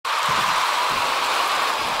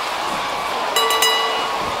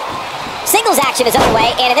singles action is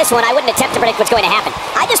underway, and in this one, I wouldn't attempt to predict what's going to happen.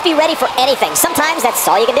 I'd just be ready for anything. Sometimes that's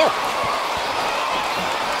all you can do.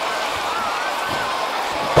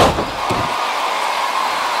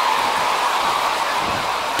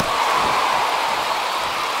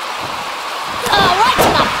 Oh, right to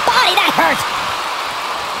the body, that hurt.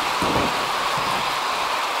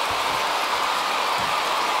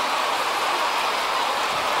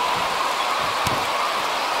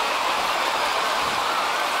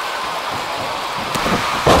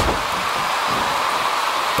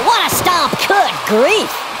 What a stomp! Good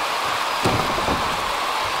grief!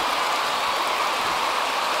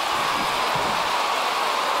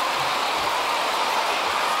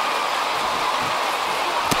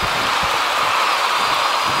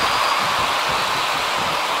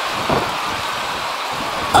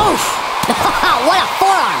 Oof! What a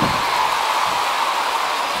forearm!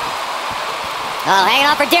 Oh, hanging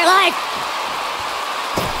on for dear life!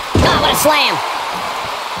 Oh, what a slam!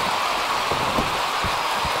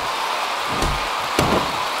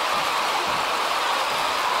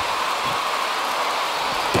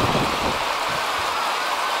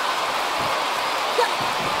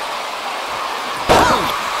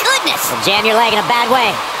 Will jam your leg in a bad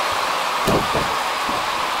way.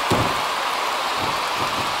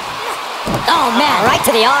 Oh, man, right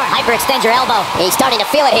to the arm. Hyperextend your elbow. He's starting to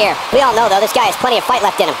feel it here. We all know, though, this guy has plenty of fight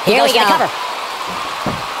left in him. Here we go. Cover.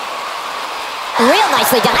 Real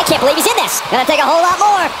nicely done. I can't believe he's in this. Gonna take a whole lot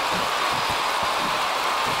more.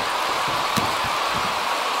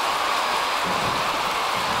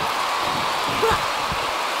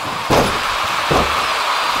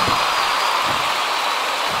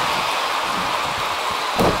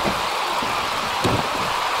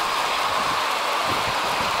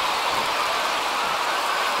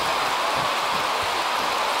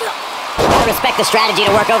 I respect the strategy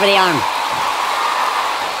to work over the arm.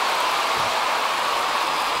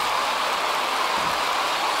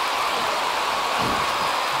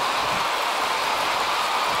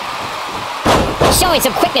 Showing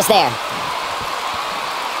some quickness there.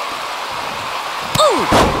 Ooh!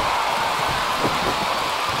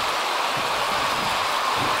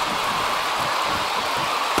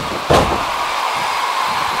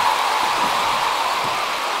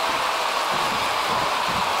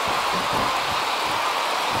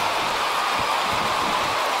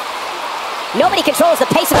 Nobody controls the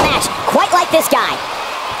pace of the match quite like this guy.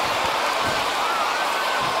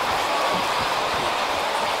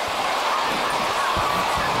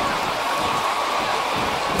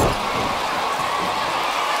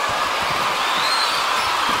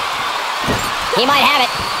 He might have it.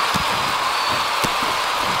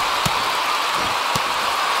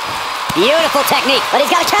 Beautiful technique, but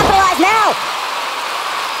he's got to capitalize now.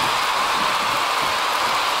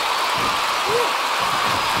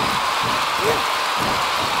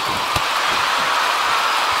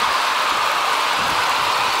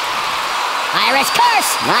 Irish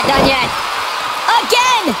curse! Not done yet.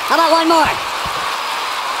 Again! How about one more?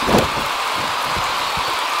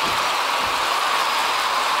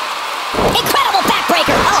 Incredible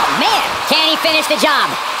backbreaker! Oh, man! Can he finish the job?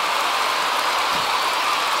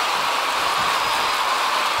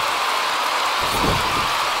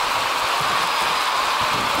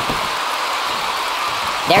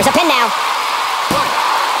 There's a pin now. 1,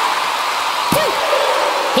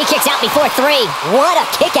 2. He kicks out before 3. What a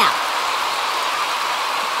kick out.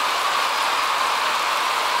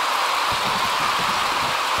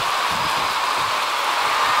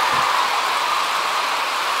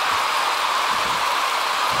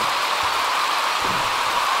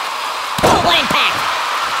 Oh, what impact.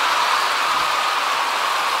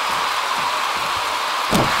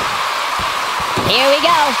 Here we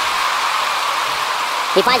go.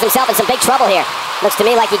 He finds himself in some big trouble here. Looks to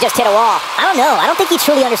me like he just hit a wall. I don't know. I don't think he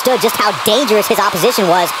truly understood just how dangerous his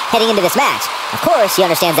opposition was heading into this match. Of course, he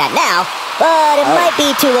understands that now, but it might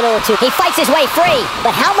be too little too... He fights his way free,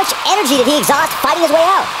 but how much energy did he exhaust fighting his way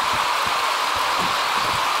out?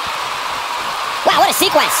 Wow, what a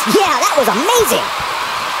sequence. Yeah, that was amazing.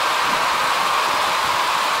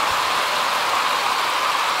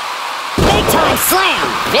 Big time slam.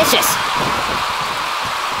 Vicious.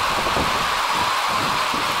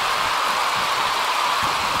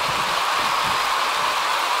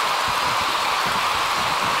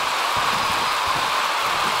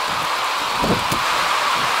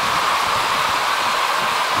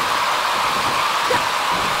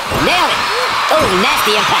 Nailed it! Oh,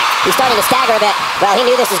 nasty impact. He's starting to stagger a bit. Well, he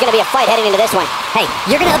knew this was going to be a fight heading into this one. Hey,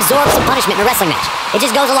 you're going to absorb some punishment in a wrestling match. It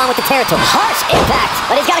just goes along with the territory. Harsh impact,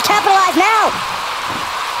 but he's got to capitalize now.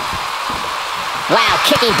 Wow,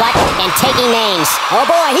 kicking butt and taking names. Oh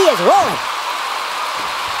boy, he is rolling.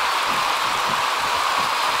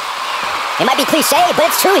 It might be cliche, but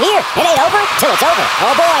it's true here. It ain't over till it's over.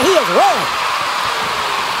 Oh boy, he is rolling.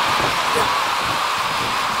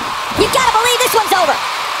 You gotta believe this one's over.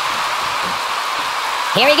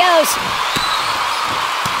 Here he goes.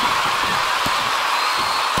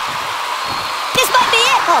 This might be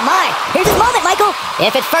it. Oh my, here's his moment, Michael.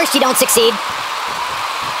 If at first you don't succeed.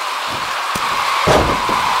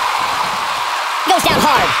 Goes down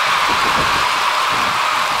hard.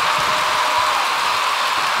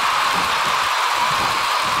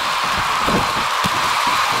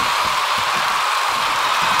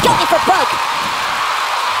 Going for broke.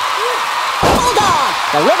 Bulldog!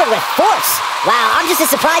 Delivered with force. Wow, I'm just as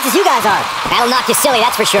surprised as you guys are. That'll knock you silly,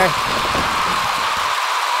 that's for sure.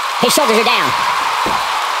 His shoulders are down.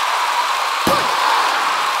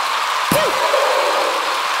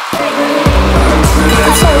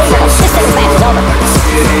 1, 2, 3. This second match is over.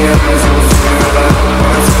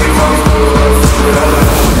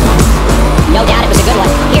 No doubt it was a good one.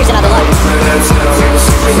 Here's another look.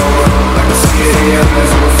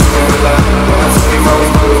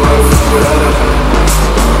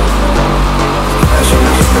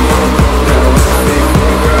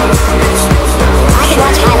 I could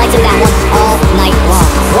watch highlights of that one all night long.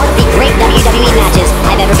 One of the great WWE matches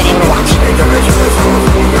I've ever been able to watch. That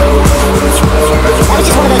was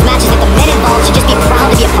just one of those matches that the men involved should just be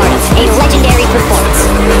proud to be a part of. A legendary performance.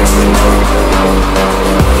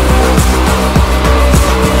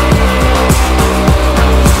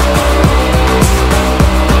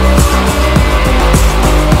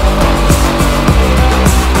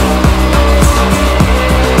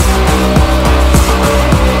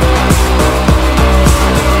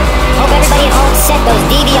 Those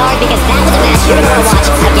DVRs, because that was a match you're going to watch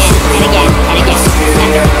again and again and again.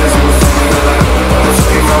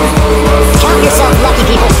 Count yourself lucky,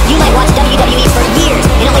 people. You might watch WWE for years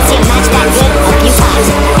and only see a match that good a few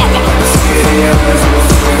times. Epic.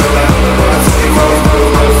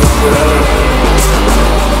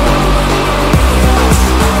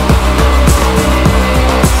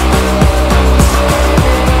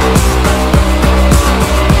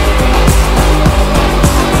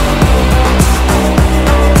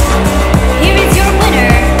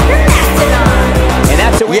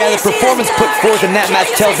 Yeah, the performance put forth in that match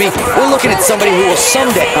tells me we're looking at somebody who will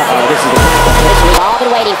someday. This is the match we've all been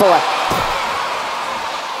waiting for.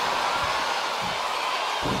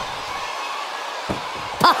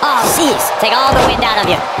 Oh, jeez. Take all the wind out of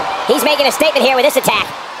you. He's making a statement here with this attack.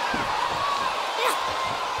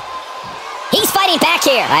 He's fighting back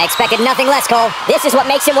here. I expected nothing less, Cole. This is what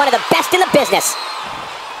makes him one of the best in the business.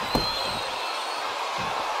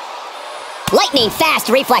 Lightning fast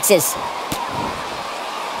reflexes.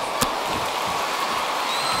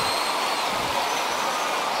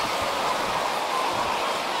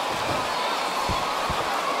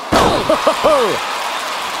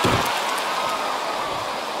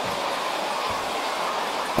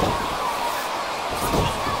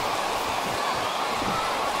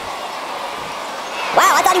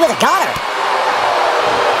 Wow, I thought he was a goner.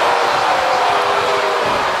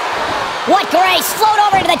 What grace! Float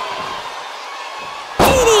over into the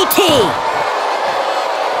DDT!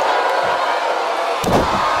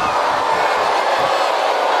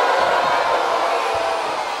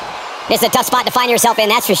 It's a tough spot to find yourself in,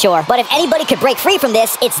 that's for sure. But if anybody could break free from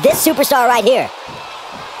this, it's this superstar right here.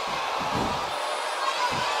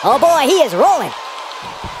 Oh boy, he is rolling.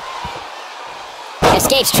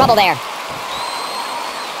 Escapes trouble there.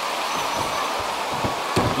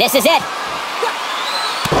 This is it.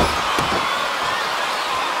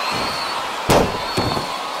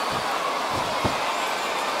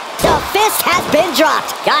 The fist has been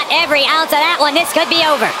dropped. Got every ounce of that one. This could be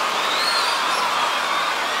over.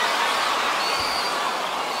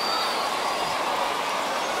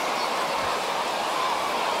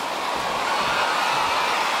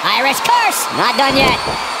 Irish curse! Not done yet.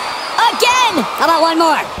 Again! How about one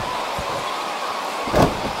more?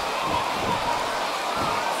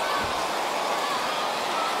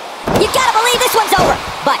 You gotta believe this one's over!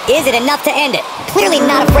 But is it enough to end it? Clearly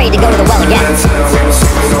not afraid to go to the well again.